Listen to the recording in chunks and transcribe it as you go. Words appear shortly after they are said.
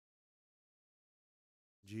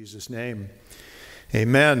Jesus' name.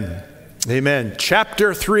 Amen. Amen.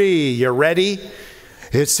 Chapter 3, you ready?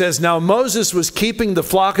 It says, now Moses was keeping the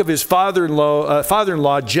flock of his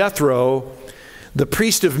father-in-law Jethro, the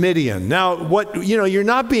priest of Midian. Now, what you're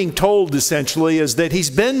not being told essentially is that he's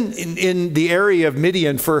been in the area of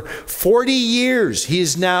Midian for 40 years. He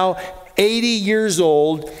is now 80 years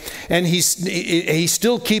old, and he's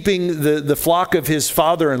still keeping the flock of his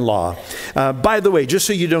father-in-law. By the way, just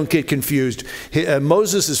so you don't get confused,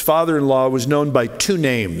 Moses' father-in-law was known by two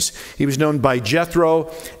names. He was known by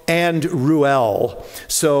Jethro and Reuel.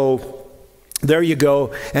 So there you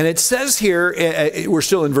go. And it says here, we're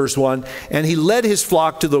still in verse 1, and he led his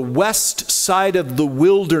flock to the west side of the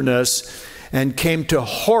wilderness and came to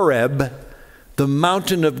Horeb, the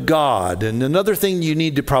mountain of God. And another thing you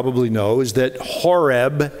need to probably know is that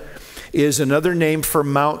Horeb is another name for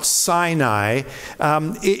Mount Sinai.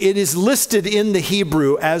 It is listed in the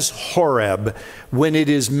Hebrew as Horeb when it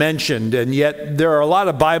is mentioned, and yet there are a lot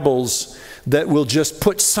of Bibles that will just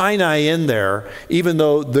put Sinai in there, even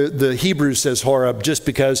though the Hebrew says Horeb, just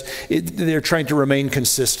because they're trying to remain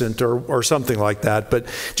consistent or something like that. But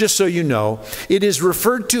just so you know, it is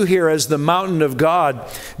referred to here as the mountain of God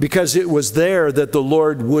because it was there that the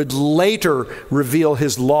Lord would later reveal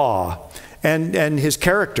his law and his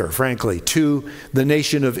character, frankly, to the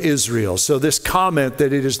nation of Israel. So this comment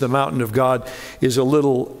that it is the mountain of God is a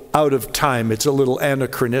little out of time. It's a little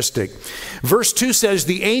anachronistic. Verse 2 says,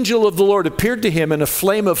 the angel of the Lord appeared to him in a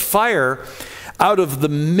flame of fire out of the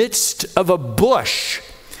midst of a bush.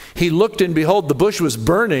 He looked, and behold, the bush was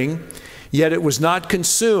burning, yet it was not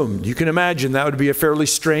consumed. You can imagine that would be a fairly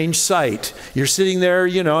strange sight. You're sitting there,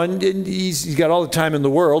 and he's got all the time in the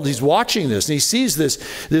world. He's watching this, and he sees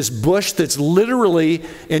this bush that's literally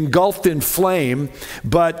engulfed in flame,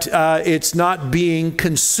 but it's not being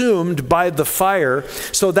consumed by the fire.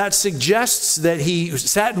 So that suggests that he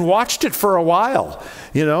sat and watched it for a while.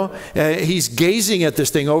 He's gazing at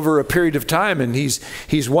this thing over a period of time, and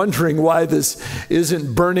he's wondering why this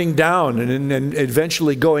isn't burning down and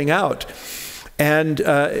eventually going out. And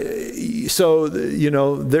so,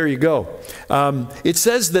 there you go. It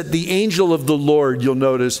says that the angel of the Lord, you'll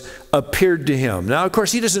notice, appeared to him. Now, of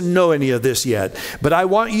course, he doesn't know any of this yet, but I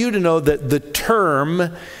want you to know that the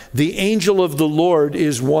term, the angel of the Lord,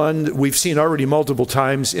 is one that we've seen already multiple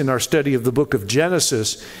times in our study of the book of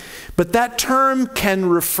Genesis. But that term can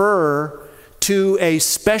refer to a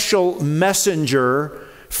special messenger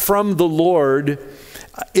from the Lord,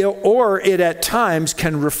 or it at times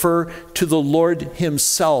can refer to the Lord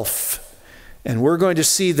himself. And we're going to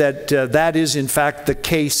see that that is in fact the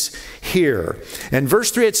case here. And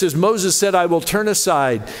verse 3, it says, Moses said, I will turn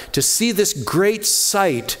aside to see this great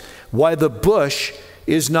sight, why the bush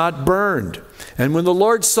is not burned. And when the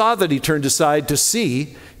Lord saw that he turned aside to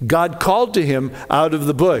see, God called to him out of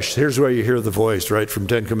the bush. Here's where you hear the voice, right, from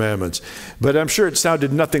 10 Commandments. But I'm sure it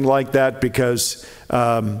sounded nothing like that because,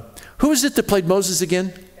 who is it that played Moses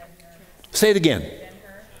again? Say it again.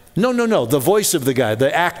 No. The voice of the guy,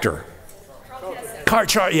 the actor.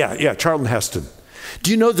 Charlton Heston. Do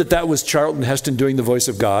you know that was Charlton Heston doing the voice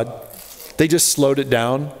of God? They just slowed it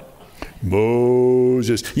down.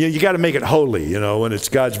 Moses. You got to make it holy, when it's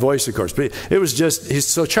God's voice, of course. But it was just,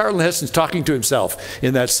 so Charlton Heston's talking to himself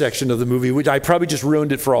in that section of the movie, which I probably just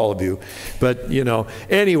ruined it for all of you. But,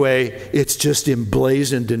 anyway, it's just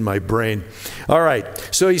emblazoned in my brain. All right.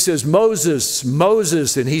 So he says, Moses,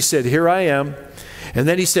 Moses. And he said, here I am. And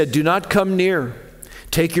then he said, do not come near.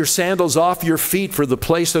 Take your sandals off your feet, for the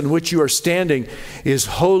place on which you are standing is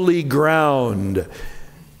holy ground.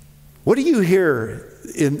 What do you hear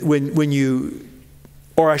when you,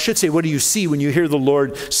 or I should say, what do you see when you hear the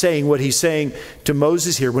Lord saying what he's saying to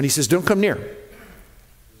Moses here when he says, don't come near?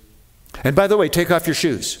 And by the way, take off your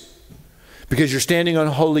shoes because you're standing on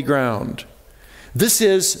holy ground. This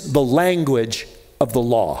is the language of the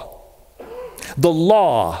law. The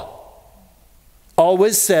law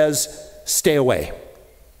always says, stay away.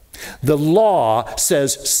 The law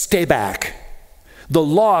says, stay back. The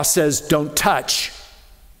law says, don't touch.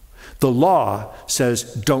 The law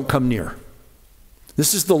says, don't come near.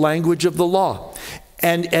 This is the language of the law.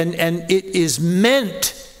 And it is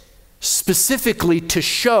meant specifically to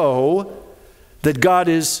show that God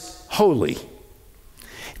is holy,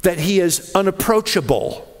 that he is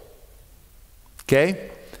unapproachable. Okay?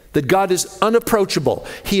 That God is unapproachable.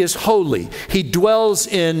 He is holy. He dwells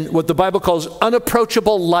in what the Bible calls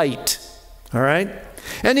unapproachable light. All right?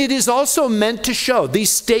 And it is also meant to show, these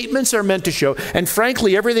statements are meant to show, and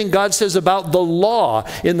frankly, everything God says about the law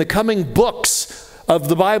in the coming books of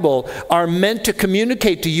the Bible are meant to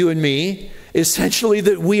communicate to you and me essentially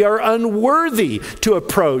that we are unworthy to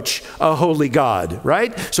approach a holy God,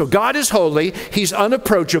 right? So God is holy, he's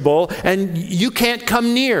unapproachable, and you can't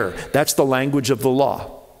come near. That's the language of the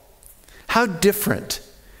law. How different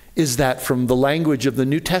is that from the language of the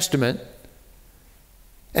New Testament?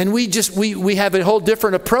 And we have a whole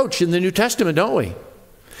different approach in the New Testament, don't we?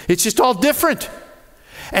 It's just all different.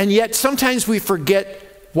 And yet sometimes we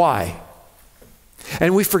forget why.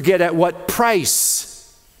 And we forget at what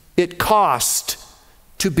price it cost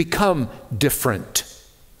to become different,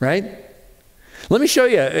 right? Let me show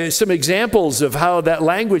you some examples of how that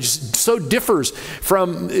language so differs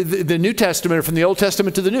from the New Testament or from the Old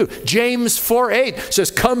Testament to the New. James 4:8 says,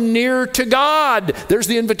 come near to God. There's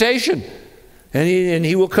the invitation. And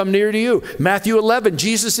he will come near to you. Matthew 11,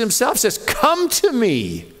 Jesus himself says, come to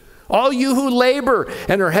me, all you who labor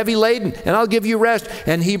and are heavy laden, and I'll give you rest.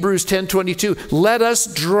 And Hebrews 10:22, let us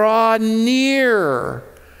draw near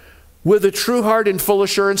with a true heart and full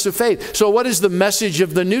assurance of faith. So what is the message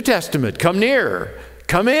of the New Testament? Come near,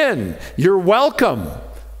 come in, you're welcome.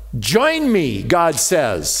 Join me, God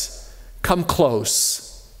says. Come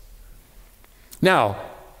close. Now,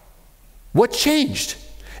 what changed?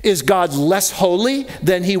 Is God less holy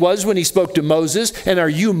than he was when he spoke to Moses? And are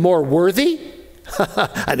you more worthy?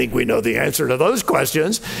 I think we know the answer to those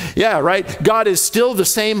questions. Yeah, right? God is still the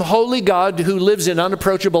same holy God who lives in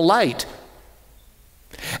unapproachable light.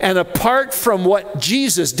 And apart from what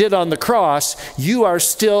Jesus did on the cross, you are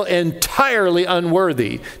still entirely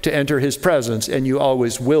unworthy to enter his presence, and you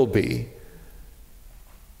always will be.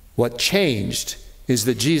 What changed is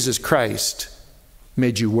that Jesus Christ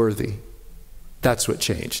made you worthy. That's what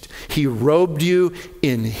changed. He robed you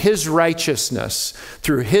in his righteousness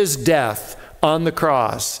through his death on the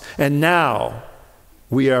cross. And now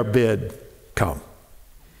we are bid, come.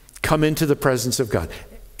 Come into the presence of God.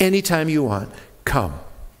 Anytime you want, come.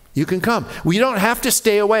 You can come. We don't have to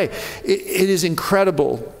stay away. It is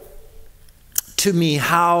incredible to me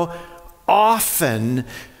how often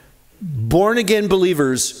born-again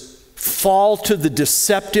believers fall to the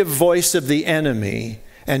deceptive voice of the enemy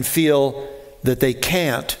and feel that they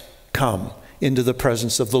can't come into the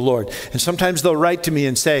presence of the Lord. And sometimes they'll write to me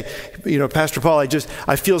and say, Pastor Paul,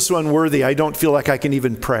 I feel so unworthy. I don't feel like I can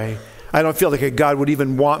even pray. I don't feel like God would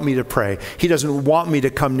even want me to pray. He doesn't want me to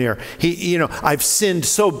come near. I've sinned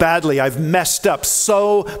so badly. I've messed up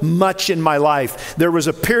so much in my life. There was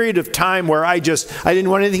a period of time where I didn't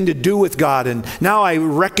want anything to do with God. And now I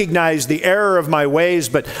recognize the error of my ways,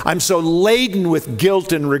 but I'm so laden with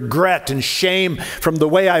guilt and regret and shame from the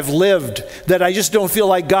way I've lived that I just don't feel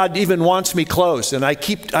like God even wants me close. And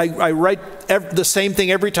I write the same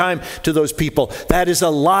thing every time to those people. That is a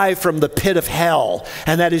lie from the pit of hell.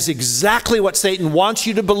 And that is exactly what Satan wants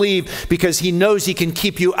you to believe, because he knows he can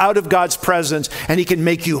keep you out of God's presence and he can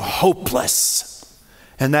make you hopeless.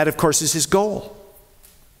 And that, of course, is his goal,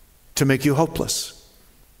 to make you hopeless.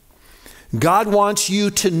 God wants you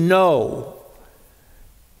to know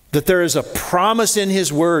that there is a promise in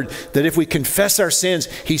his word that if we confess our sins,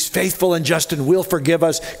 he's faithful and just and will forgive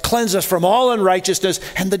us, cleanse us from all unrighteousness,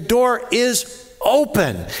 and the door is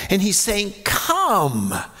open. And he's saying,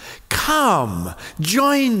 come,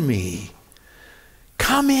 join me.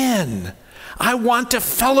 Come in. I want to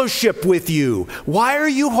fellowship with you. Why are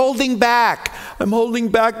you holding back? I'm holding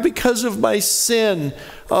back because of my sin.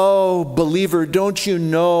 Oh, believer, don't you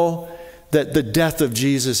know that the death of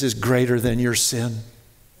Jesus is greater than your sin?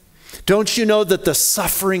 Don't you know that the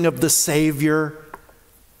suffering of the Savior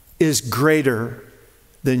is greater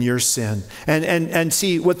than your sin? And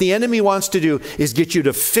see, what the enemy wants to do is get you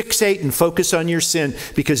to fixate and focus on your sin,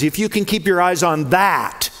 because if you can keep your eyes on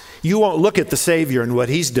that, you won't look at the Savior and what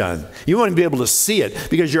he's done. You won't be able to see it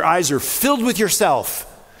because your eyes are filled with yourself.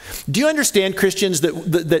 Do you understand, Christians,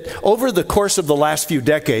 that over the course of the last few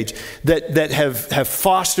decades that have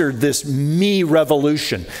fostered this me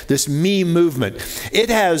revolution, this me movement, it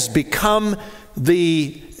has become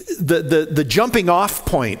the jumping off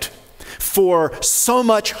point for so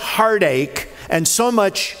much heartache and so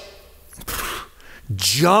much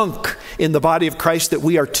junk in the body of Christ that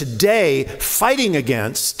we are today fighting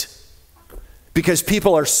against, because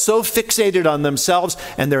people are so fixated on themselves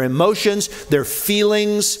and their emotions, their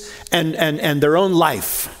feelings, and their own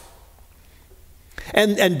life.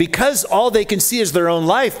 And because all they can see is their own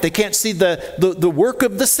life, they can't see the work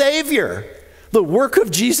of the Savior, the work of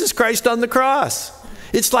Jesus Christ on the cross.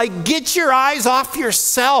 It's like, get your eyes off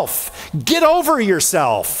yourself. Get over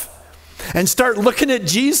yourself. And start looking at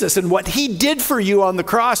Jesus and what he did for you on the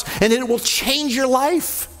cross, and it will change your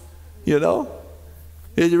life,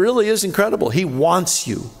 It really is incredible. He wants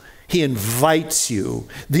you. He invites you.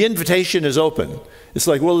 The invitation is open. It's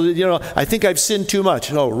like, well, I think I've sinned too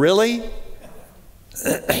much. No, really?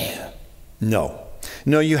 No.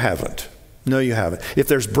 No, you haven't. No, you haven't. If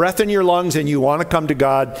there's breath in your lungs and you want to come to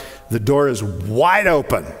God, the door is wide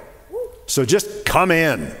open. So just come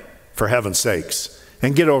in, for heaven's sakes,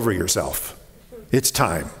 and get over yourself. It's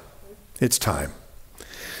time. It's time.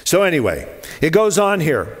 So anyway, it goes on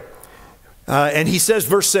here. And he says,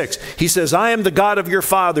 verse 6, he says, I am the God of your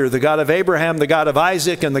father, the God of Abraham, the God of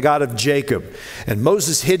Isaac, and the God of Jacob. And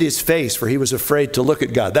Moses hid his face, for he was afraid to look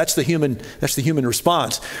at God. That's the human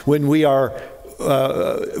response when we are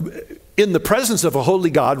in the presence of a holy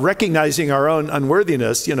God, recognizing our own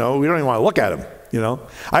unworthiness. We don't even want to look at him.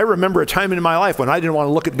 I remember a time in my life when I didn't want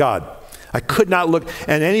to look at God. I could not look,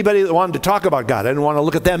 and anybody that wanted to talk about God, I didn't want to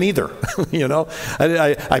look at them either.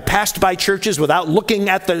 I passed by churches without looking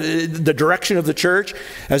at the direction of the church.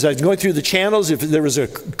 As I was going through the channels, if there was a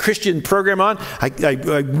Christian program on,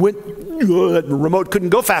 I went, the remote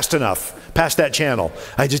couldn't go fast enough past that channel.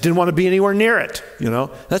 I just didn't want to be anywhere near it.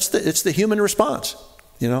 It's the human response.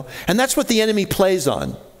 And that's what the enemy plays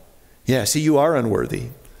on. Yeah, see, you are unworthy.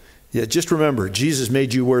 Yeah, just remember, Jesus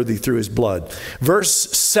made you worthy through his blood. Verse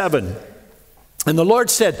 7. And the Lord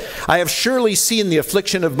said, I have surely seen the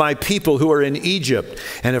affliction of my people who are in Egypt,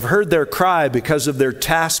 and have heard their cry because of their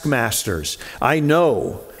taskmasters. I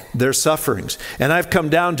know their sufferings. And I've come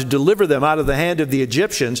down to deliver them out of the hand of the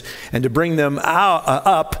Egyptians, and to bring them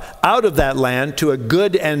up out of that land to a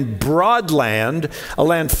good and broad land, a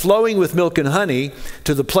land flowing with milk and honey,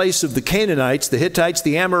 to the place of the Canaanites, the Hittites,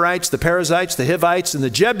 the Amorites, the Perizzites, the Hivites, and the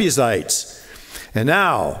Jebusites. And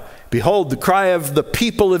now, behold, the cry of the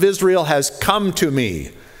people of Israel has come to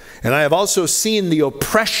me, and I have also seen the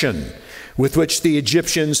oppression with which the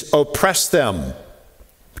Egyptians oppress them.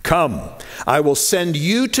 Come, I will send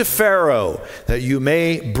you to Pharaoh, that you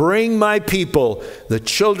may bring my people, the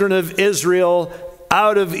children of Israel,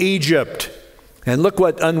 out of Egypt. And look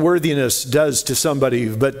what unworthiness does to somebody.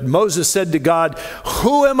 But Moses said to God,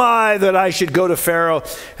 who am I that I should go to Pharaoh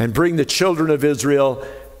and bring the children of Israel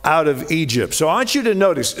out of Egypt? So I want you to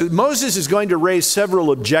notice, Moses is going to raise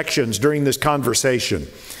several objections during this conversation.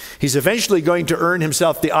 He's eventually going to earn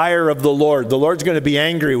himself the ire of the Lord. The Lord's going to be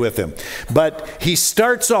angry with him. But he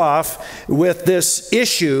starts off with this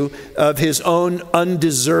issue of his own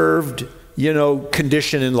undeserved,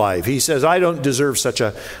 condition in life. He says, I don't deserve such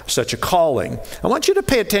a calling. I want you to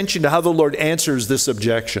pay attention to how the Lord answers this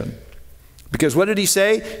objection. Because what did he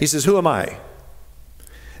say? He says, who am I?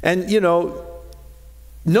 And,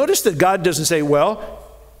 notice that God doesn't say, well,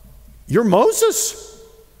 you're Moses.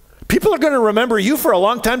 People are going to remember you for a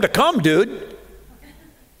long time to come, dude.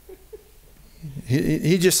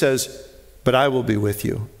 He just says, but I will be with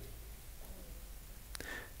you.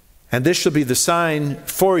 And this shall be the sign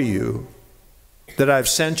for you that I've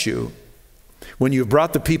sent you. When you've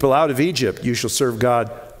brought the people out of Egypt, you shall serve God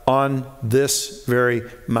on this very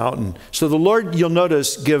mountain. So the Lord, you'll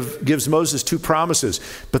notice, gives Moses two promises.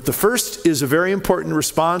 But the first is a very important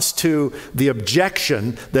response to the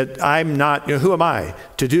objection that I'm not, who am I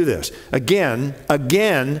to do this? Again,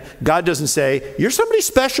 God doesn't say, you're somebody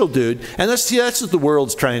special, dude. And that's what the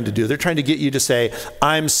world's trying to do. They're trying to get you to say,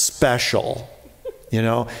 I'm special.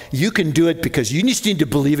 You can do it because you just need to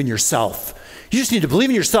believe in yourself. You just need to believe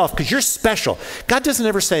in yourself because you're special. God doesn't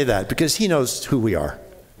ever say that because he knows who we are.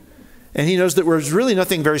 And he knows that there's really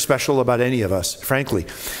nothing very special about any of us, frankly.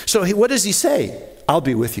 So what does he say? I'll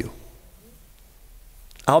be with you.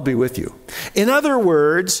 I'll be with you. In other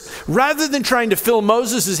words, rather than trying to fill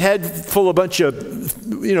Moses' head full of a bunch of,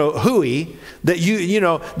 hooey,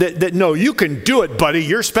 that no, you can do it, buddy,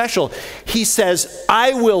 you're special. He says,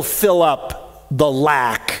 I will fill up the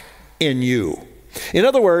lack in you. In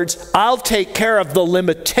other words, I'll take care of the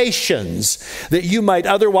limitations that you might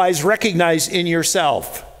otherwise recognize in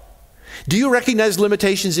yourself. Do you recognize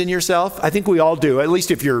limitations in yourself? I think we all do, at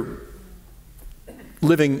least if you're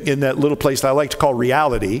living in that little place that I like to call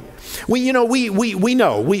reality. We know,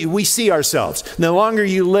 we see ourselves. The longer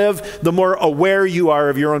you live, the more aware you are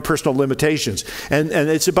of your own personal limitations. And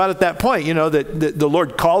it's about at that point, that the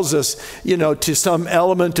Lord calls us, to some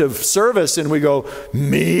element of service, and we go,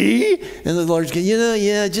 me? And the Lord's going,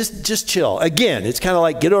 just chill. Again, it's kind of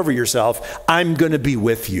like, get over yourself. I'm going to be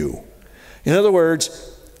with you. In other words,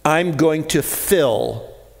 I'm going to fill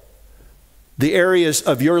the areas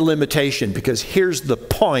of your limitation, because here's the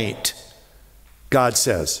point. God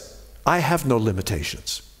says, I have no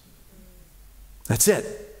limitations. That's it.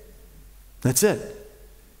 That's it.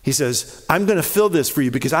 He says, I'm going to fill this for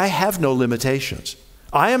you because I have no limitations.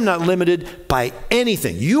 I am not limited by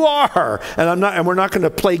anything. You are, and I'm not, and we're not going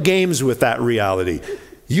to play games with that reality.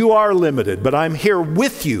 You are limited, but I'm here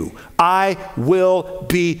with you. I will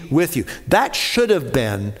be with you. That should have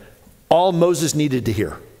been all Moses needed to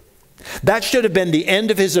hear. That should have been the end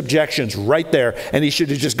of his objections right there. And he should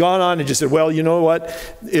have just gone on and just said, well, you know what?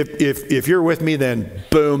 If you're with me, then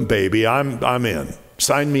boom, baby, I'm in.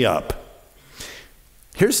 Sign me up.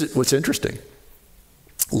 Here's what's interesting.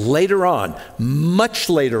 Later on, much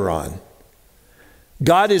later on,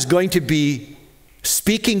 God is going to be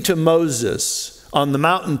speaking to Moses on the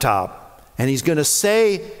mountaintop, and he's going to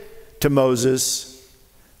say to Moses,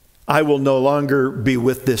 I will no longer be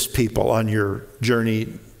with this people on your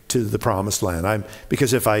journey to the promised land.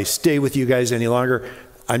 Because if I stay with you guys any longer,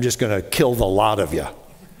 I'm just going to kill the lot of you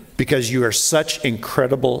because you are such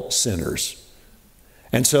incredible sinners.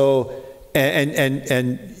 And so,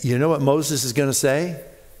 and you know what Moses is going to say?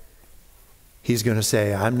 He's going to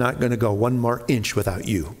say, I'm not going to go one more inch without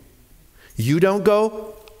you. You don't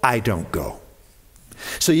go, I don't go.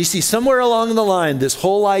 So you see, somewhere along the line, this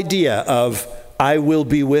whole idea of I will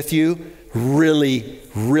be with you really,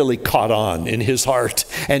 really caught on in his heart.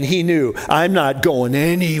 And he knew, I'm not going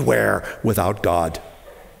anywhere without God.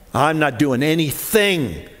 I'm not doing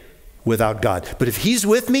anything without God. But if he's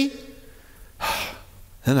with me,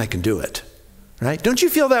 then I can do it. Right? Don't you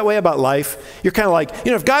feel that way about life? You're kind of like,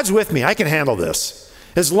 if God's with me, I can handle this.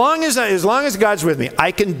 As long as God's with me,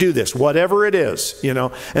 I can do this, whatever it is,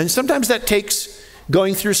 And sometimes that takes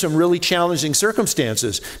going through some really challenging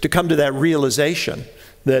circumstances to come to that realization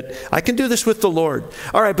that I can do this with the Lord.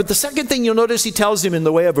 All right, but the second thing you'll notice he tells him in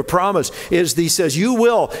the way of a promise is he says, he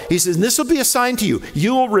says, and this will be a sign to you.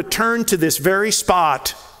 You will return to this very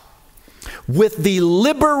spot with the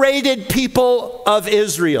liberated people of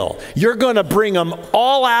Israel. You're going to bring them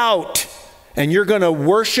all out, and you're going to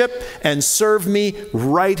worship and serve me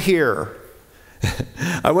right here.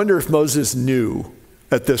 I wonder if Moses knew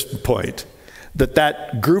at this point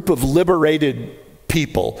that group of liberated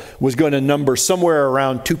people was going to number somewhere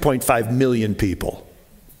around 2.5 million people.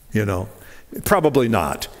 Probably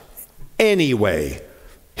not. Anyway,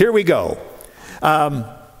 here we go.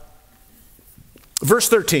 Verse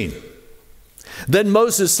 13. Then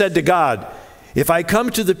Moses said to God, if I come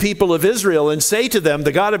to the people of Israel and say to them,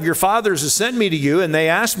 the God of your fathers has sent me to you, and they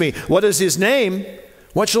ask me, what is his name?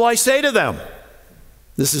 What shall I say to them?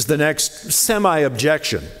 This is the next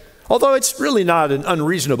semi-objection. Although it's really not an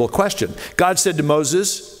unreasonable question. God said to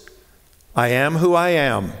Moses, I am who I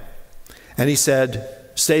am. And he said,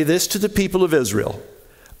 say this to the people of Israel,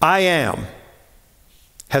 I am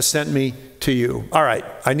has sent me to you. All right,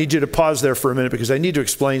 I need you to pause there for a minute because I need to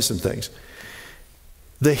explain some things.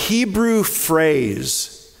 The Hebrew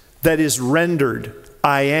phrase that is rendered,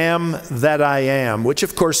 I am that I am, which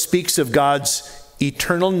of course speaks of God's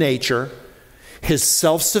eternal nature, his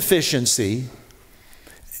self-sufficiency,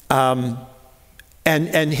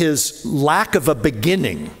 and his lack of a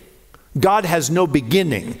beginning. God has no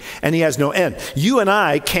beginning and he has no end. You and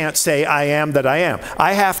I can't say I am that I am.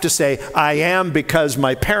 I have to say I am because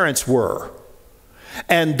my parents were.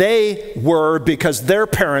 And they were because their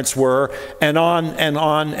parents were, and on and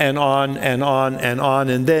on and on and on and on.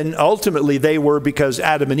 And then ultimately they were because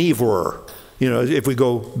Adam and Eve were, if we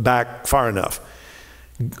go back far enough.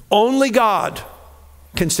 Only God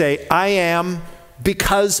can say I am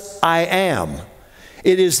because I am.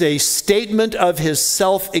 It is a statement of his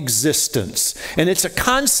self-existence. And it's a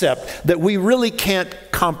concept that we really can't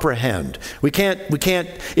comprehend. We can't,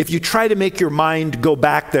 if you try to make your mind go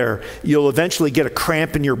back there, you'll eventually get a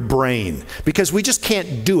cramp in your brain because we just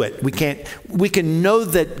can't do it. We can know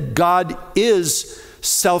that God is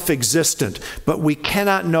self-existent, but we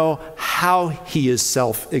cannot know how he is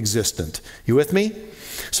self-existent. You with me?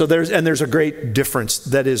 So there's a great difference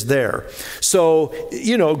that is there. So,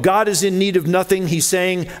 God is in need of nothing. He's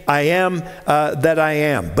saying, I am that I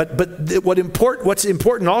am. But what's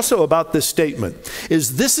important also about this statement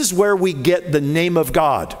is this is where we get the name of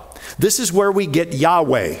God. This is where we get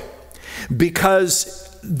Yahweh. Because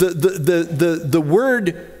the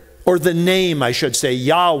word, or the name, I should say,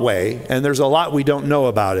 Yahweh, and there's a lot we don't know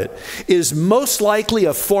about it, is most likely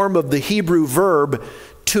a form of the Hebrew verb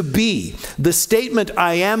to be. The statement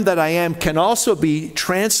I am that I am can also be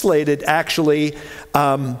translated actually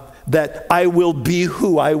that I will be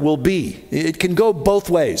who I will be. It can go both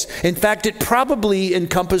ways. In fact, it probably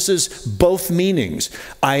encompasses both meanings.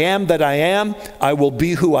 I am that I am, I will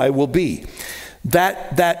be who I will be.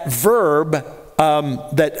 That verb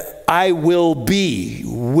that I will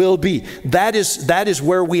be, that is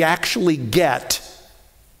where we actually get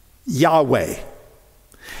Yahweh.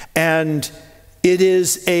 And it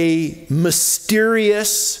is a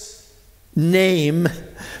mysterious name,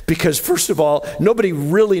 because first of all, nobody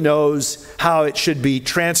really knows how it should be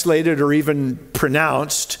translated or even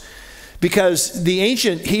pronounced, because the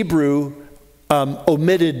ancient Hebrew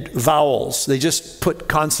omitted vowels. They just put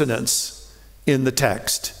consonants in the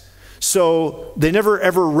text. So they never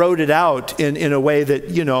ever wrote it out in a way that,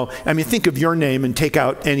 think of your name and take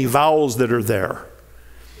out any vowels that are there.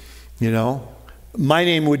 My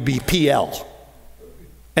name would be PL.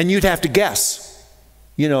 And you'd have to guess,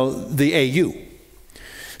 the AU.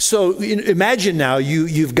 So imagine now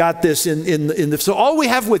you've got this in the, so all we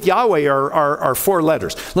have with Yahweh are 4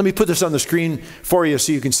 letters. Let me put this on the screen for you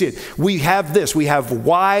so you can see it. We have this. We have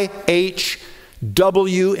Y, H,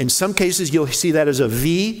 W. In some cases, you'll see that as a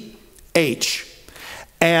V, H.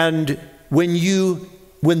 And when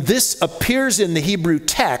this appears in the Hebrew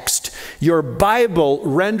text, your Bible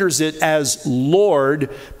renders it as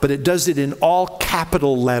Lord, but it does it in all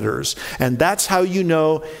capital letters. And that's how you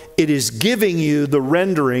know it is giving you the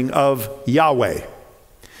rendering of Yahweh.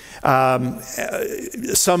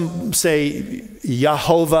 Some say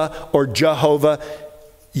Yehovah or Jehovah.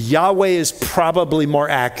 Yahweh is probably more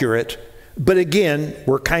accurate. But again,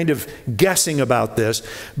 we're kind of guessing about this.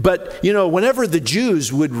 But, whenever the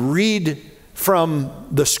Jews would read from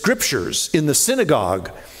the scriptures in the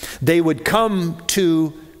synagogue, they would come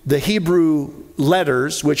to the Hebrew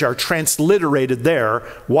letters, which are transliterated there,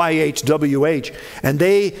 YHWH, and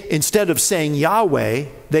they, instead of saying Yahweh,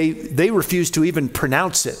 they refused to even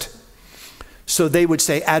pronounce it. So they would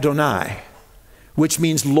say Adonai, which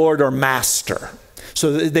means Lord or Master.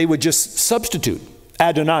 So they would just substitute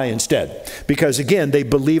Adonai instead, because again, they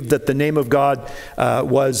believed that the name of God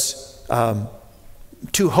was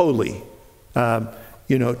too holy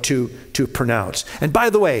to pronounce. And by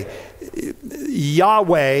the way,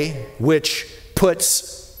 Yahweh, which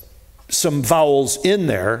puts some vowels in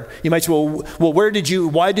there, you might say, well,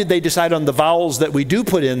 why did they decide on the vowels that we do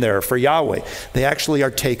put in there for Yahweh? They actually are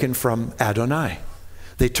taken from Adonai.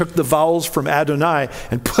 They took the vowels from Adonai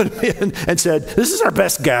and put them in and said, this is our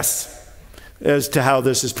best guess as to how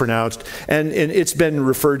this is pronounced. And it's been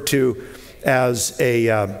referred to as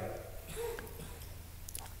an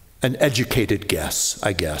educated guess,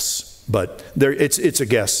 I guess, but it's a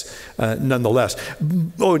guess nonetheless.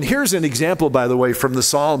 Oh, and here's an example, by the way, from the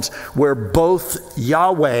Psalms where both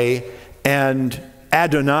Yahweh and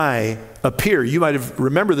Adonai appear. You might have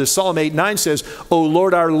remembered this. Psalm 8:9 says, "O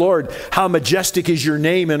Lord, our Lord, how majestic is your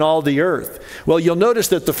name in all the earth." Well, you'll notice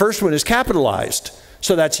that the first one is capitalized.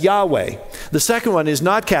 So that's Yahweh. The second one is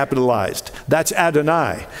not capitalized. That's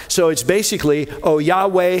Adonai. So it's basically, "O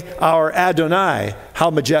Yahweh, our Adonai, how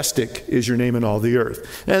majestic is your name in all the earth."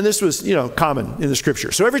 And this was, common in the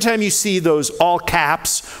scripture. So every time you see those all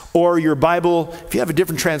caps, or your Bible, if you have a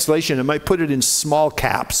different translation, it might put it in small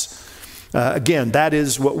caps. Again, that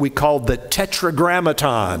is what we call the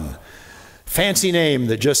Tetragrammaton. Fancy name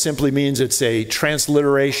that just simply means it's a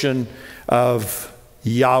transliteration of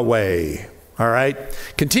Yahweh. All right.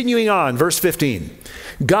 Continuing on, verse 15.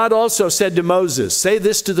 God also said to Moses, "Say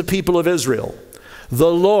this to the people of Israel.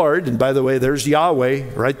 The Lord," and by the way, there's Yahweh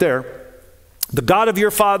right there, "the God of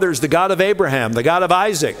your fathers, the God of Abraham, the God of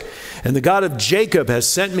Isaac, and the God of Jacob has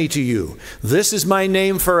sent me to you. This is my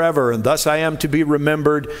name forever, and thus I am to be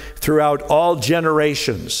remembered throughout all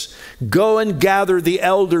generations. Go and gather the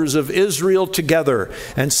elders of Israel together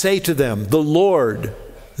and say to them, the Lord,"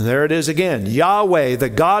 and there it is again, "Yahweh, the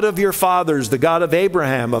God of your fathers, the God of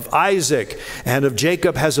Abraham, of Isaac, and of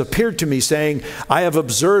Jacob has appeared to me, saying, I have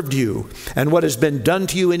observed you and what has been done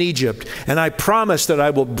to you in Egypt, and I promise that I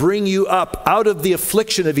will bring you up out of the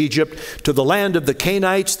affliction of Egypt to the land of the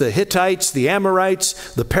Canaanites, the Hittites, the Amorites,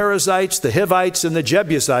 the Perizzites, the Hivites, and the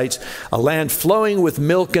Jebusites, a land flowing with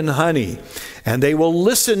milk and honey. And they will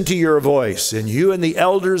listen to your voice, and you and the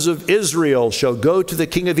elders of Israel shall go to the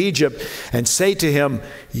king of Egypt and say to him,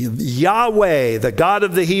 Yahweh, the God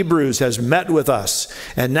of the Hebrews, has met with us.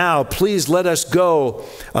 And now please let us go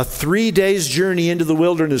a 3 days journey into the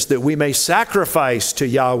wilderness that we may sacrifice to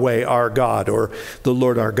Yahweh our God," or the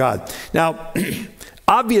Lord our God. Now,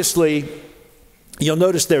 obviously, you'll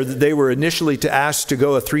notice there that they were initially asked to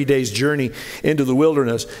go a 3 days journey into the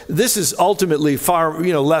wilderness. This is ultimately far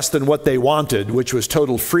less than what they wanted, which was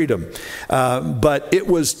total freedom. But it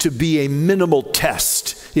was to be a minimal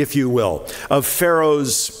test, if you will, of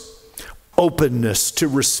Pharaoh's openness to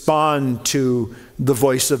respond to the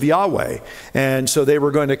voice of Yahweh. And so they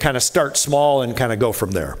were going to kind of start small and kind of go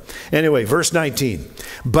from there. Anyway, verse 19.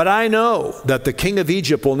 But I know that the king of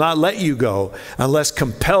Egypt will not let you go unless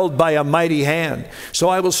compelled by a mighty hand. So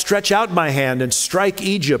I will stretch out my hand and strike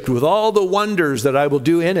Egypt with all the wonders that I will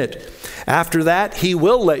do in it. After that, he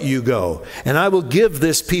will let you go, and I will give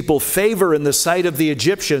this people favor in the sight of the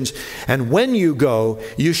Egyptians. And when you go,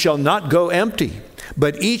 you shall not go empty.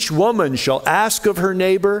 But each woman shall ask of her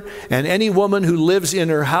neighbor and any woman who lives in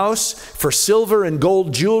her house for silver and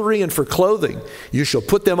gold jewelry and for clothing. You shall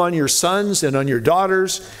put them on your sons and on your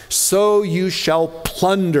daughters, so you shall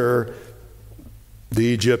plunder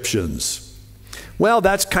the Egyptians. Well,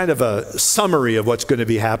 that's kind of a summary of what's going to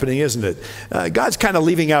be happening, isn't it? God's kind of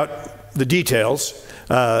leaving out the details,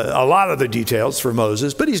 a lot of the details for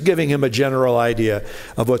Moses, but he's giving him a general idea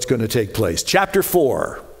of what's going to take place. Chapter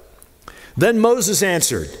 4. Then Moses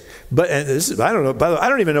answered, I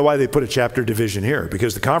don't even know why they put a chapter division here,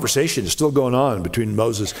 because the conversation is still going on between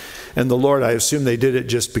Moses and the Lord. I assume they did it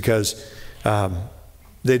just because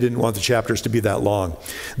they didn't want the chapters to be that long.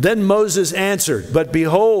 Then Moses answered, but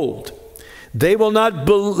behold, they will not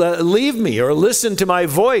believe me or listen to my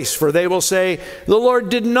voice, for they will say, the Lord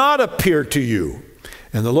did not appear to you.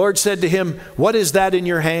 And the Lord said to him, what is that in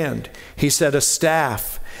your hand? He said, a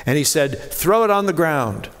staff. And he said, throw it on the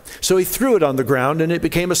ground. So he threw it on the ground, and it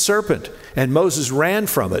became a serpent, and Moses ran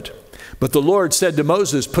from it. But the Lord said to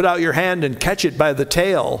Moses, put out your hand and catch it by the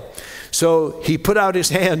tail. So he put out his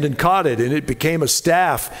hand and caught it, and it became a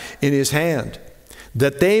staff in his hand,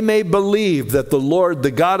 that they may believe that the Lord,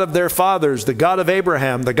 the God of their fathers, the God of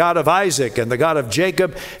Abraham, the God of Isaac, and the God of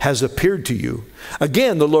Jacob, has appeared to you.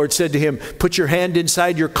 Again, the Lord said to him, put your hand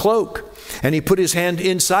inside your cloak. And he put his hand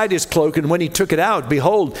inside his cloak, and when he took it out,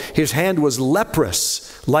 behold, his hand was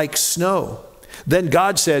leprous like snow. Then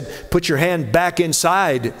God said, put your hand back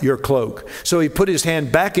inside your cloak. So he put his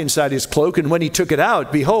hand back inside his cloak, and when he took it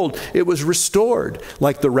out, behold, it was restored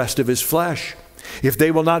like the rest of his flesh. If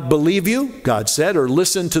they will not believe you, God said, or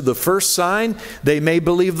listen to the first sign, they may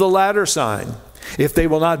believe the latter sign. If they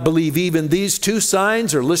will not believe even these two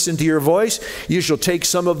signs or listen to your voice, you shall take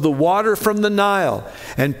some of the water from the Nile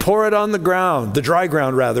and pour it on the ground, the dry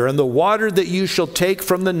ground rather, and the water that you shall take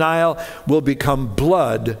from the Nile will become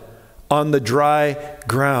blood on the dry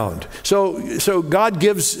ground. So God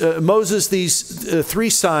gives Moses these three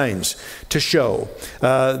signs to show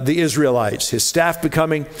the Israelites: his staff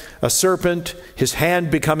becoming a serpent, his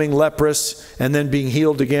hand becoming leprous, and then being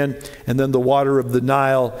healed again, and then the water of the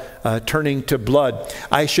Nile turning to blood.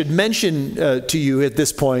 I should mention to you at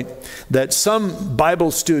this point that some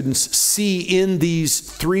Bible students see in these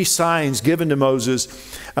three signs given to Moses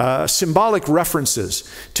symbolic references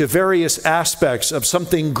to various aspects of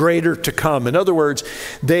something greater to come. In other words,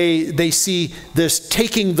 they see this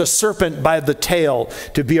taking the serpent by the tail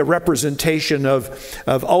to be a representation of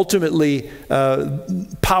ultimately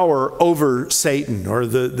power over Satan, or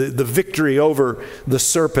the victory over the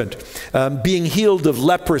serpent. Being healed of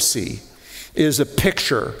leprosy is a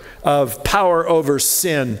picture of power over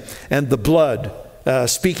sin and the blood.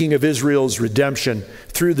 Speaking of Israel's redemption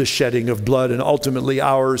through the shedding of blood, and ultimately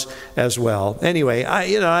ours as well. Anyway,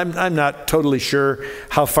 I'm not totally sure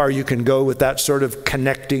how far you can go with that sort of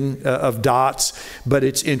connecting of dots, but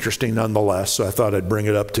it's interesting nonetheless, so I thought I'd bring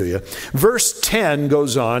it up to you. Verse 10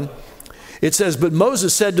 goes on. It says, but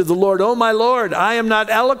Moses said to the Lord, "O my Lord, I am not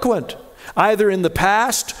eloquent, either in the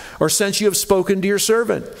past or since you have spoken to your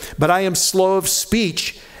servant, but I am slow of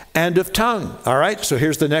speech and of tongue." All right, so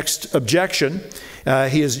here's the next objection.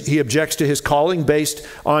 He objects to his calling based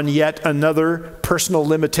on yet another personal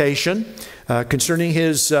limitation concerning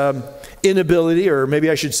his inability, or maybe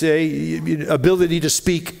I should say ability to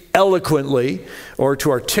speak eloquently or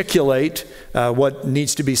to articulate what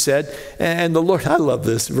needs to be said. And the Lord, I love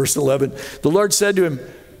this, verse 11. The Lord said to him,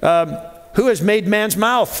 "Who has made man's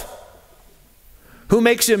mouth? Who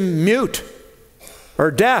makes him mute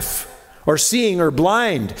or deaf or seeing or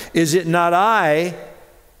blind? Is it not I,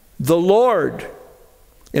 the Lord?"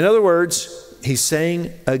 In other words, he's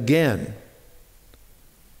saying again,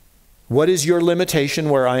 what is your limitation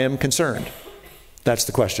where I am concerned? That's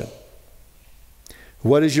the question.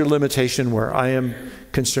 What is your limitation where I am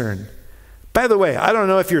concerned? By the way, I don't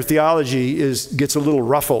know if your theology gets a little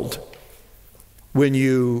ruffled when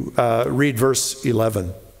you read verse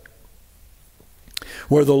 11,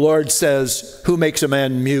 where the Lord says, "Who makes a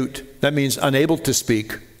man mute?" That means unable to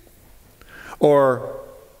speak. Or,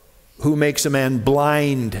 "Who makes a man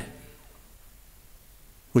blind?"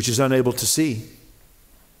 Which is unable to see.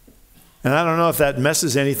 And I don't know if that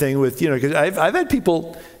messes anything with, because I've had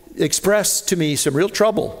people express to me some real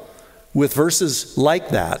trouble with verses like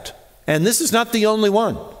that. And this is not the only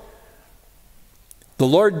one. The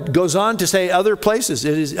Lord goes on to say other places,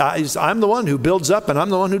 I'm the one who builds up and I'm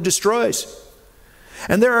the one who destroys.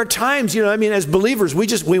 And there are times, as believers,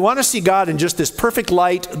 we want to see God in just this perfect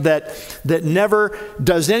light that never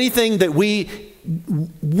does anything that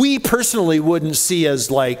we personally wouldn't see as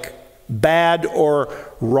like bad or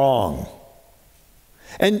wrong.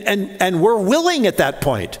 And we're willing at that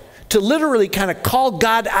point to literally kind of call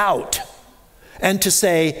God out and to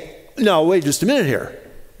say, no, wait just a minute here.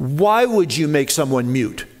 Why would you make someone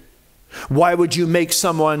mute? Why would you make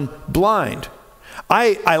someone blind?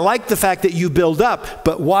 I like the fact that you build up,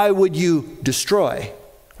 but why would you destroy?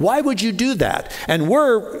 Why would you do that? And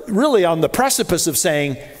we're really on the precipice of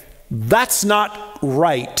saying, that's not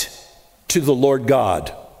right to the Lord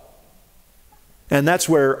God. And that's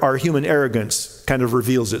where our human arrogance kind of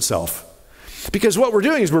reveals itself. Because what we're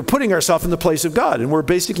doing is we're putting ourselves in the place of God, and we're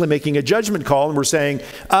basically making a judgment call, and we're saying,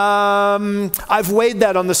 I've weighed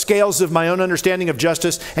that on the scales of my own understanding of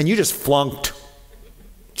justice, and you just flunked.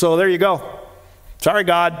 So there you go. Sorry,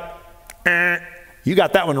 God. You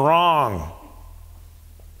got that one wrong.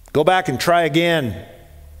 Go back and try again.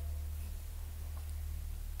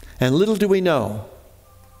 And little do we know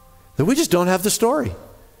that we just don't have the story.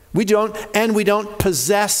 We don't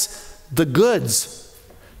possess the goods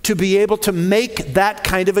to be able to make that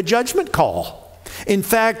kind of a judgment call. In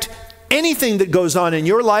fact, anything that goes on in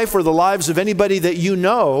your life or the lives of anybody that you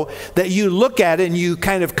know, that you look at and you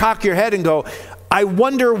kind of cock your head and go, I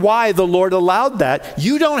wonder why the Lord allowed that.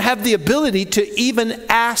 You don't have the ability to even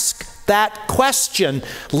ask that question,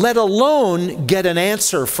 let alone get an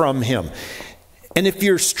answer from Him. And if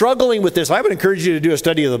you're struggling with this, I would encourage you to do a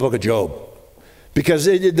study of the book of Job. Because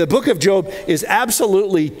the book of Job is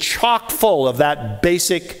absolutely chock full of that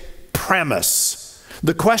basic premise.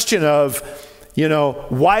 The question of,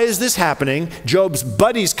 why is this happening? Job's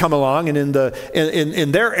buddies come along, and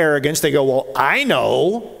in their arrogance, they go, well, I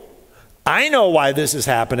know why this is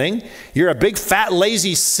happening. You're a big, fat,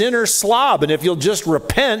 lazy sinner slob, and if you'll just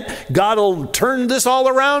repent, God will turn this all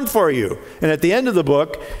around for you. And at the end of the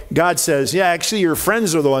book, God says, yeah, actually, your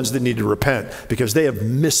friends are the ones that need to repent because they have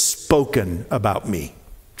misspoken about me.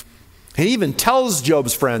 He even tells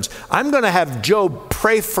Job's friends, I'm going to have Job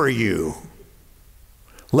pray for you,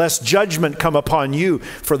 lest judgment come upon you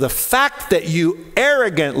for the fact that you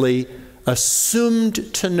arrogantly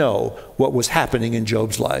assumed to know what was happening in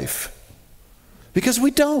Job's life. Because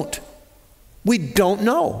we don't. We don't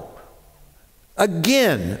know.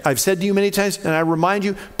 Again, I've said to you many times, and I remind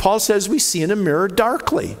you, Paul says we see in a mirror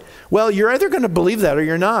darkly. Well, you're either going to believe that or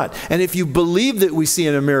you're not. And if you believe that we see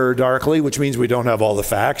in a mirror darkly, which means we don't have all the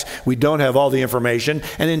facts, we don't have all the information,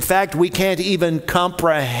 and in fact, we can't even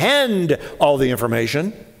comprehend all the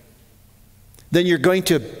information, then you're going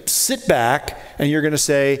to sit back and you're going to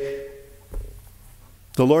say,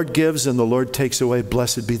 the Lord gives and the Lord takes away.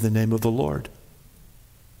 Blessed be the name of the Lord.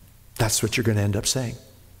 That's what you're going to end up saying.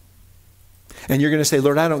 And you're going to say,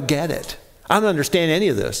 Lord, I don't get it. I don't understand any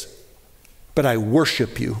of this. But I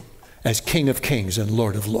worship you as King of Kings and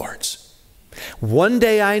Lord of Lords. One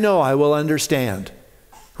day I know I will understand.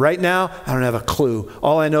 Right now, I don't have a clue.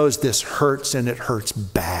 All I know is this hurts, and it hurts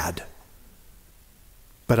bad.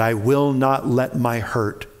 But I will not let my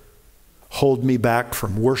hurt hold me back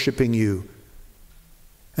from worshiping you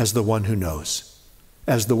as the one who knows,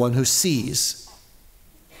 as the one who sees,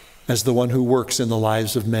 as the one who works in the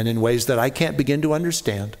lives of men in ways that I can't begin to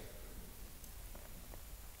understand.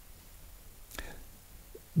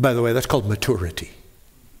 By the way, that's called maturity.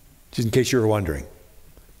 Just in case you were wondering.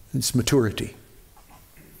 It's maturity.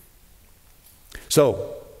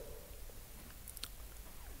 So,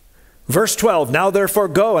 verse 12, now therefore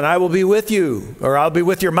go, and I will be with you, or I'll be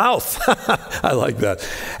with your mouth. I like that.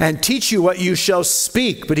 And teach you what you shall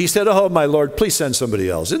speak. But he said, oh, my Lord, please send somebody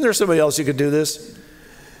else. Isn't there somebody else who could do this?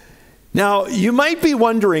 Now, you might be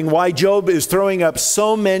wondering why Job is throwing up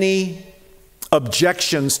so many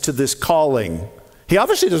objections to this calling. He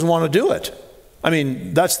obviously doesn't want to do it. I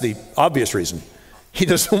mean, that's the obvious reason. He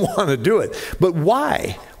doesn't want to do it. But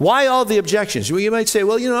why? Why all the objections? Well, you might say,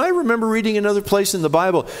 well, I remember reading another place in the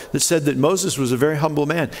Bible that said that Moses was a very humble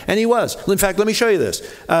man. And he was. In fact, let me show you this.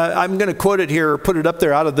 I'm going to quote it here, or put it up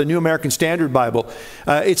there out of the New American Standard Bible.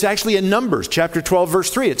 It's actually in Numbers, chapter 12, verse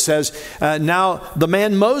 3. It says, now the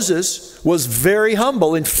man Moses was very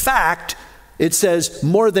humble. In fact, it says,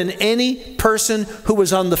 more than any person who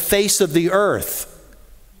was on the face of the earth.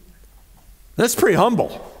 That's pretty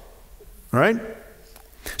humble, right?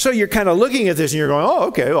 So you're kind of looking at this and you're going, oh,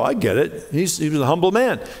 okay, well, I get it. He was a humble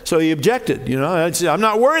man. So he objected, I'm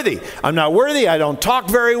not worthy. I'm not worthy. I don't talk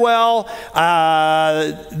very well.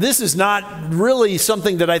 This is not really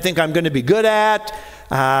something that I think I'm going to be good at.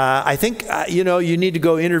 I think, you need to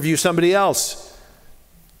go interview somebody else.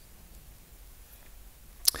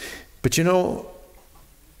 But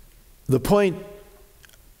the point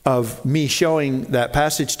of me showing that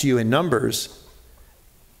passage to you in Numbers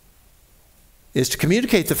is to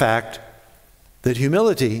communicate the fact that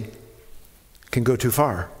humility can go too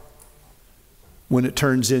far when it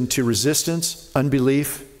turns into resistance,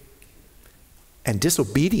 unbelief, and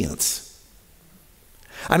disobedience.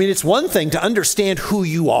 I mean, it's one thing to understand who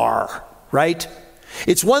you are, right?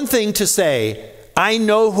 It's one thing to say, I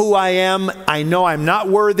know who I am. I know I'm not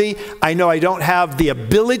worthy. I know I don't have the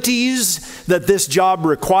abilities that this job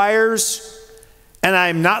requires, and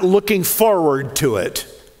I'm not looking forward to it.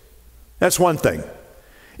 That's one thing.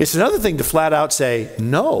 It's another thing to flat out say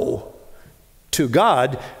no to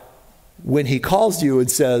God when he calls you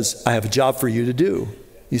and says, I have a job for you to do.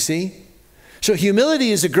 You see? So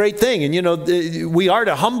humility is a great thing. And we are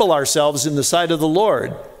to humble ourselves in the sight of the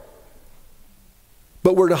Lord.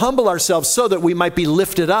 But we're to humble ourselves so that we might be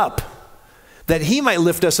lifted up. That he might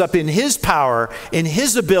lift us up in his power, in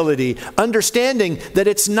his ability, understanding that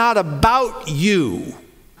it's not about you.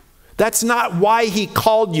 That's not why he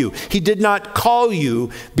called you. He did not call you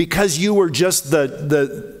because you were just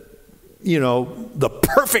the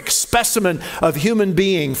perfect specimen of human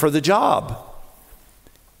being for the job.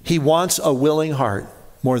 He wants a willing heart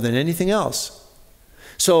more than anything else.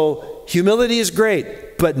 So humility is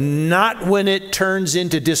great, but not when it turns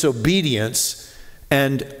into disobedience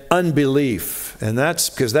and unbelief. And that's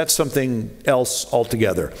because that's something else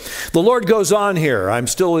altogether. The Lord goes on here. I'm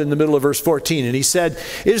still in the middle of verse 14. And he said,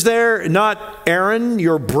 is there not Aaron,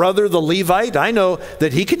 your brother, the Levite? I know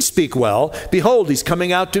that he can speak well. Behold, he's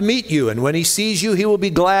coming out to meet you. And when he sees you, he will be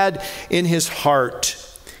glad in his heart.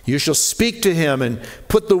 You shall speak to him and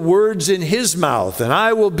put the words in his mouth. And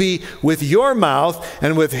I will be with your mouth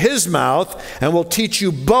and with his mouth, and will teach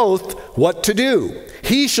you both what to do.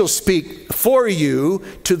 He shall speak for you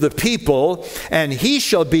to the people, and he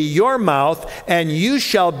shall be your mouth, and you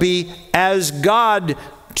shall be as God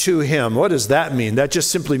to him. What does that mean? That just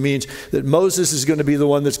simply means that Moses is going to be the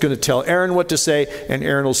one that's going to tell Aaron what to say, and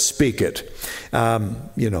Aaron will speak it.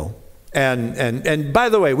 And by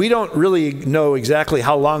the way, we don't really know exactly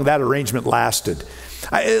how long that arrangement lasted.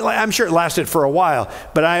 I'm sure it lasted for a while,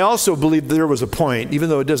 but I also believe there was a point, even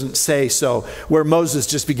though it doesn't say so, where Moses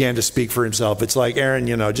just began to speak for himself. It's like, Aaron,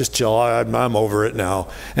 just chill. I'm over it now,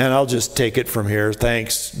 and I'll just take it from here.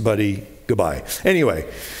 Thanks, buddy. Goodbye.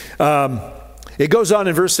 Anyway, it goes on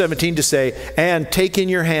in verse 17 to say, and take in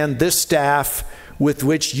your hand this staff with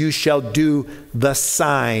which you shall do the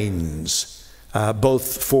signs,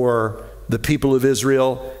 both for the people of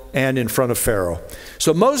Israel and in front of Pharaoh.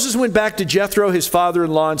 So Moses went back to Jethro, his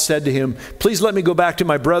father-in-law, and said to him, please let me go back to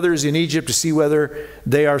my brothers in Egypt to see whether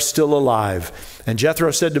they are still alive. And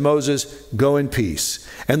Jethro said to Moses, go in peace.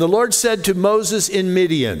 And the Lord said to Moses in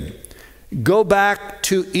Midian, go back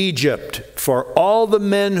to Egypt, for all the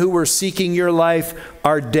men who were seeking your life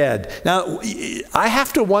are dead. Now, I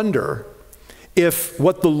have to wonder if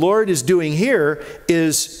what the Lord is doing here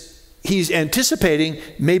is he's anticipating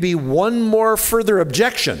maybe one more further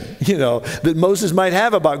objection, that Moses might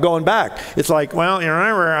have about going back. It's like, well,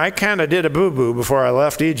 remember, I kind of did a boo-boo before I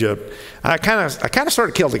left Egypt. I kind of sort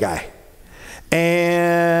of killed a guy.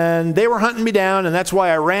 And they were hunting me down, and that's why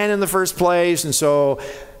I ran in the first place. And so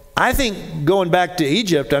I think going back to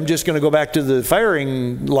Egypt, I'm just going to go back to the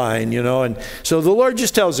firing line, And so the Lord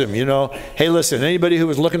just tells him, hey, listen, anybody who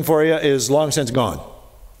was looking for you is long since gone.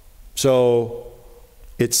 So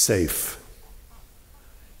it's safe.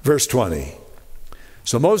 Verse 20.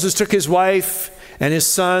 So Moses took his wife and his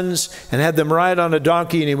sons and had them ride on a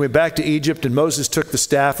donkey, and he went back to Egypt, and Moses took the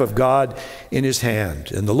staff of God in his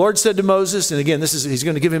hand. And the Lord said to Moses, and again, he's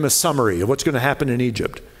going to give him a summary of what's going to happen in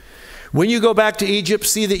Egypt. When you go back to Egypt,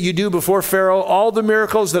 see that you do before Pharaoh all the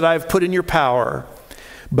miracles that I have put in your power,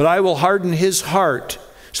 but I will harden his heart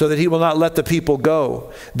so that he will not let the people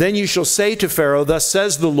go. Then you shall say to Pharaoh, thus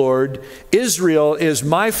says the Lord, Israel is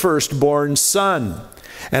my firstborn son.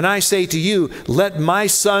 And I say to you, let my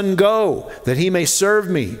son go, that he may serve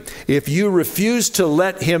me. If you refuse to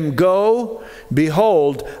let him go,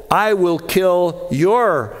 behold, I will kill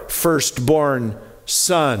your firstborn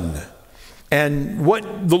son. And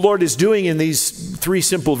what the Lord is doing in these three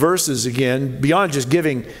simple verses, again, beyond just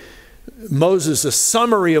giving Moses a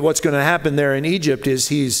summary of what's going to happen there in Egypt, is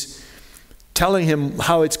he's telling him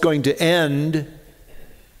how it's going to end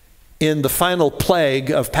in the final plague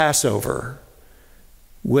of Passover,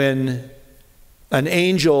 when an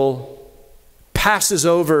angel passes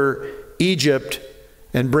over Egypt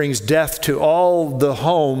and brings death to all the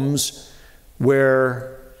homes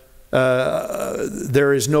where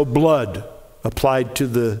there is no blood applied to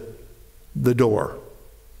the door.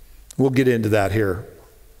 We'll get into that here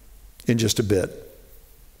in just a bit.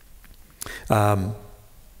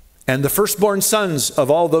 And the firstborn sons of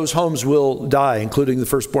all those homes will die, including the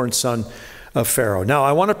firstborn son of Pharaoh. Now,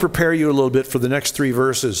 I want to prepare you a little bit for the next 3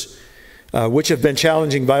 verses, which have been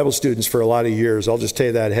challenging Bible students for a lot of years. I'll just tell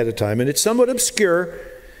you that ahead of time. And it's somewhat obscure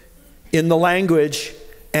in the language,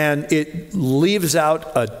 and it leaves out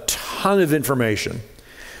a ton of information.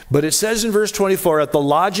 But it says in verse 24, at the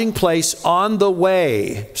lodging place on the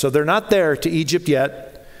way, so they're not there to Egypt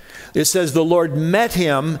yet, it says the Lord met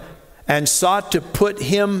him and sought to put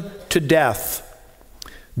him to death.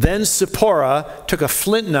 Then Zipporah took a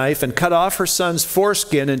flint knife and cut off her son's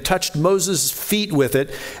foreskin and touched Moses' feet with it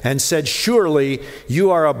and said, surely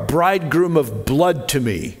you are a bridegroom of blood to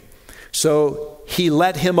me. So he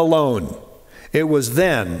let him alone. It was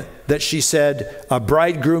then that she said, a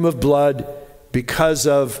bridegroom of blood because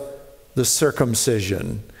of the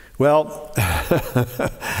circumcision. Well,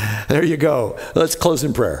 there you go. Let's close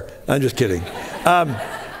in prayer. I'm just kidding.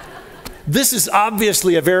 This is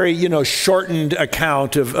obviously a very, shortened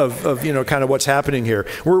account of kind of what's happening here.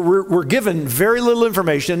 We're given very little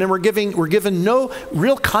information, and we're given no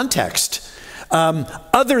real context,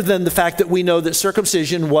 other than the fact that we know that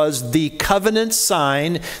circumcision was the covenant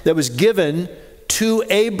sign that was given to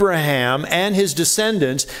Abraham and his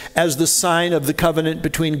descendants as the sign of the covenant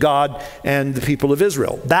between God and the people of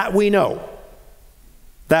Israel. That we know.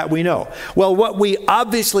 Well, what we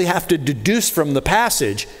obviously have to deduce from the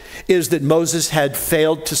passage is that Moses had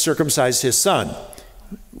failed to circumcise his son.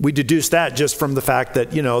 We deduce that just from the fact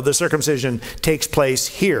that, the circumcision takes place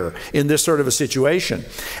here in this sort of a situation.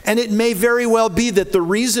 And it may very well be that the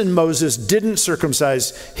reason Moses didn't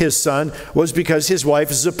circumcise his son was because his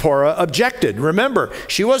wife Zipporah objected. Remember,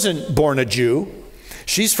 she wasn't born a Jew.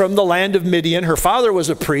 She's from the land of Midian. Her father was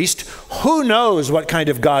a priest. Who knows what kind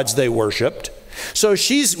of gods they worshiped? So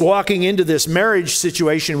she's walking into this marriage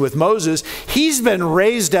situation with Moses. He's been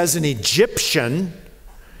raised as an Egyptian,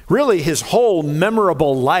 really his whole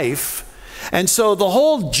memorable life. And so the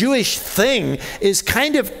whole Jewish thing is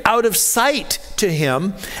kind of out of sight to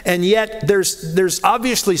him. And yet there's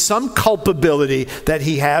obviously some culpability that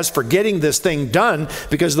he has for getting this thing done,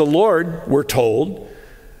 because the Lord, we're told,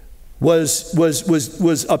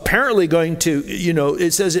 was apparently going to,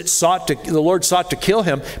 it says the Lord sought to kill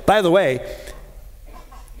him. By the way,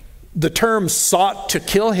 the term sought to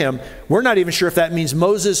kill him, we're not even sure if that means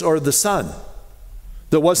Moses or the son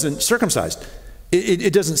that wasn't circumcised.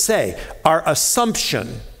 It doesn't say. Our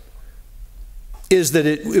assumption is that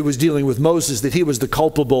it was dealing with Moses, that he was the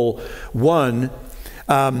culpable one.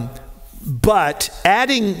 But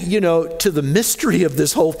adding, to the mystery of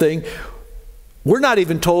this whole thing, we're not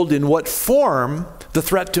even told in what form the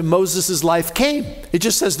threat to Moses' life came. It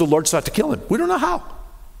just says the Lord sought to kill him. We don't know how.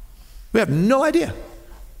 We have no idea.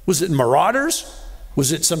 Was it marauders?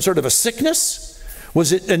 Was it some sort of a sickness?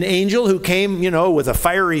 Was it an angel who came, with a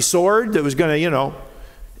fiery sword that was going to,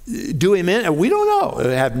 do him in? We don't know.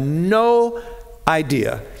 We have no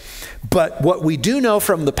idea. But what we do know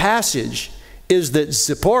from the passage is that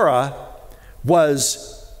Zipporah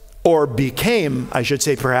was, or became, I should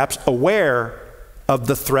say perhaps, aware of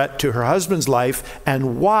the threat to her husband's life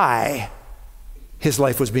and why his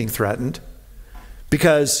life was being threatened,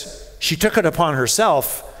 because she took it upon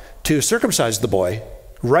herself to circumcise the boy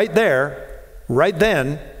right there, right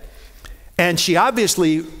then, and she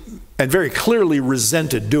obviously and very clearly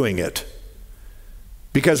resented doing it,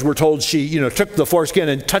 because we're told she, took the foreskin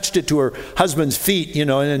and touched it to her husband's feet,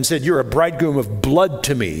 and said, "You're a bridegroom of blood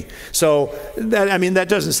to me." So that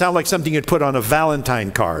doesn't sound like something you'd put on a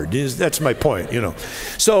Valentine card. That's my point,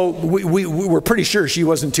 So we're pretty sure she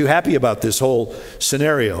wasn't too happy about this whole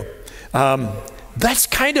scenario. That's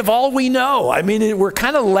kind of all we know. We're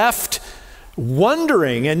kind of left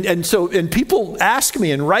wondering, and people ask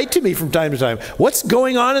me and write to me from time to time, what's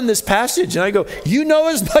going on in this passage? And I go, you know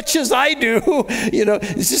as much as I do.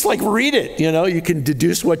 It's just like, read it. You can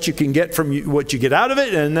deduce what you can get from what you get out of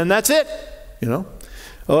it, and then that's it.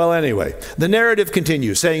 Well, anyway, the narrative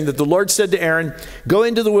continues, saying that the Lord said to Aaron, "Go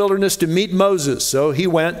into the wilderness to meet Moses." So he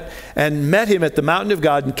went and met him at the mountain of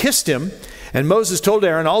God and kissed him. And Moses told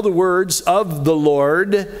Aaron all the words of the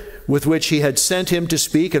Lord with which he had sent him to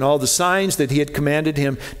speak, and all the signs that he had commanded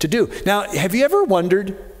him to do. Now, have you ever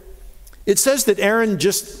wondered? It says that Aaron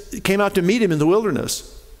just came out to meet him in the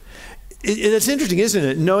wilderness. It's interesting, isn't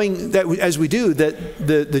it, knowing that, as we do, that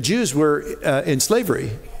the Jews were in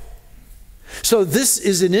slavery. So this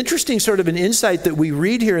is an interesting sort of an insight that we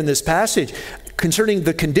read here in this passage concerning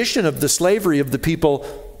the condition of the slavery of the people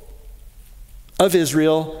of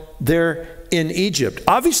Israel there in Egypt.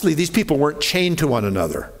 Obviously, these people weren't chained to one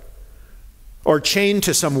another or chained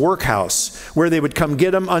to some workhouse where they would come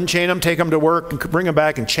get them, unchain them, take them to work, and bring them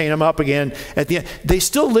back and chain them up again at the end. They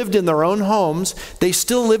still lived in their own homes. They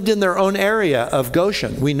still lived in their own area of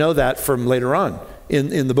Goshen. We know that from later on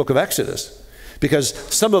in the book of Exodus, because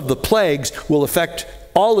some of the plagues will affect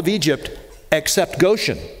all of Egypt except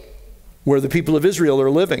Goshen, where the people of Israel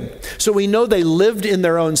are living. So we know they lived in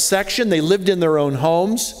their own section. They lived in their own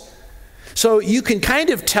homes. So you can kind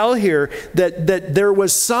of tell here that there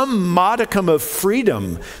was some modicum of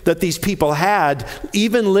freedom that these people had,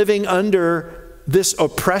 even living under this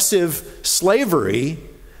oppressive slavery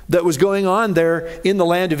that was going on there in the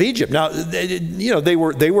land of Egypt. Now, they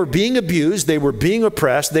were being abused, they were being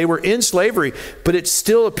oppressed, they were in slavery, but it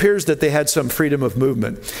still appears that they had some freedom of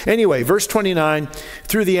movement. Anyway, verse 29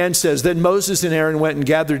 through the end says, "Then Moses and Aaron went and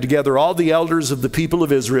gathered together all the elders of the people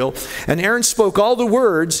of Israel, and Aaron spoke all the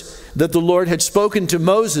words that the Lord had spoken to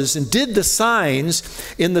Moses and did the signs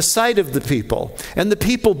in the sight of the people. And the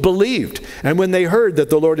people believed. And when they heard that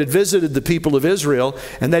the Lord had visited the people of Israel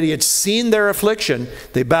and that he had seen their affliction,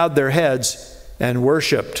 they bowed their heads and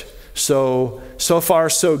worshiped." So far,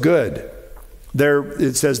 so good. There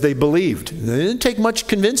it says they believed. It didn't take much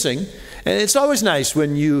convincing. And it's always nice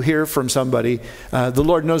when you hear from somebody, the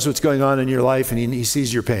Lord knows what's going on in your life and he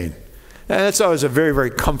sees your pain. And that's always a very, very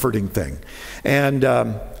comforting thing. And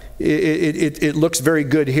it looks very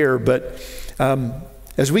good here, but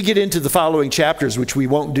as we get into the following chapters, which we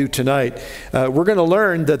won't do tonight, we're going to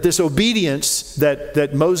learn that this obedience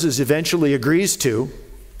that Moses eventually agrees to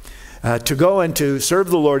go and to serve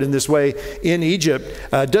the Lord in this way in Egypt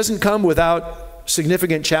doesn't come without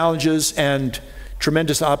significant challenges and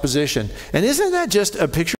tremendous opposition. And isn't that just a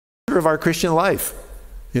picture of our Christian life?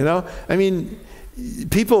 You know, I mean,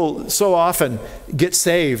 people so often get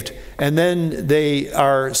saved and then they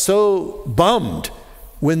are so bummed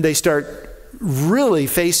when they start really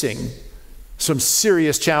facing some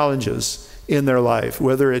serious challenges in their life,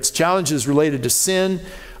 whether it's challenges related to sin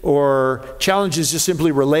or challenges just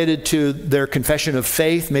simply related to their confession of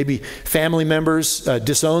faith. Maybe family members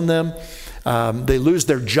disown them. They lose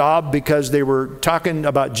their job because they were talking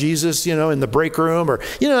about Jesus, in the break room, or,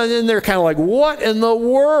 and then they're kind of like, what in the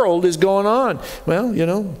world is going on? Well,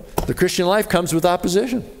 the Christian life comes with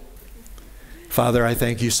opposition. Father, I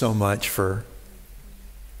thank you so much for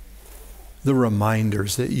the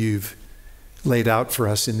reminders that you've laid out for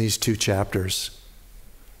us in these two chapters.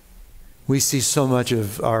 We see so much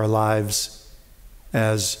of our lives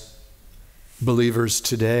as believers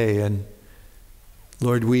today, and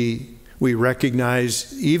Lord, we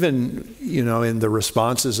recognize even, in the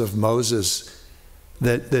responses of Moses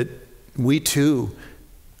that we too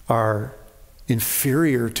are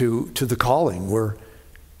inferior to the calling. We're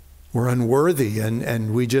unworthy,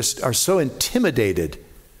 and we just are so intimidated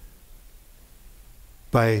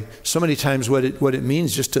by so many times what it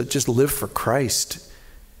means just to live for Christ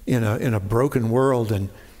in a broken world. And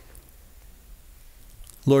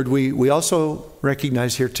Lord, we also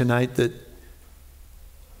recognize here tonight that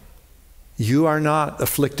you are not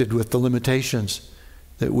afflicted with the limitations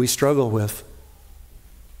that we struggle with.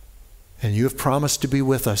 And you have promised to be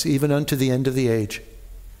with us even unto the end of the age.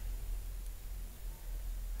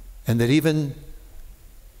 And that even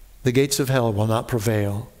the gates of hell will not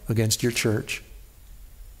prevail against your church.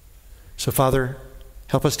 So, Father,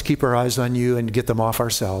 help us to keep our eyes on you and get them off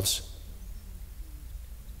ourselves.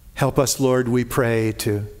 Help us, Lord, we pray,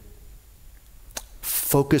 to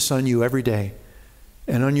focus on you every day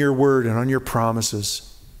and on your word and on your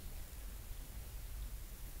promises,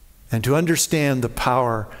 and to understand the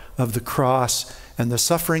power of the cross and the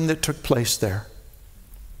suffering that took place there,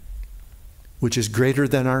 which is greater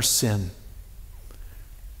than our sin.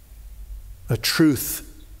 A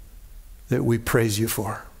truth that we praise you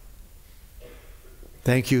for.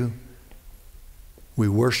 Thank you. We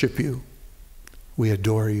worship you. We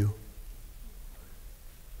adore you.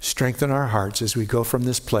 Strengthen our hearts as we go from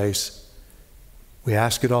this place. We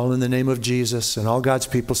ask it all in the name of Jesus. And all God's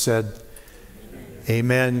people said,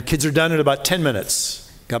 Amen. Kids are done in about 10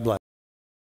 minutes. God bless.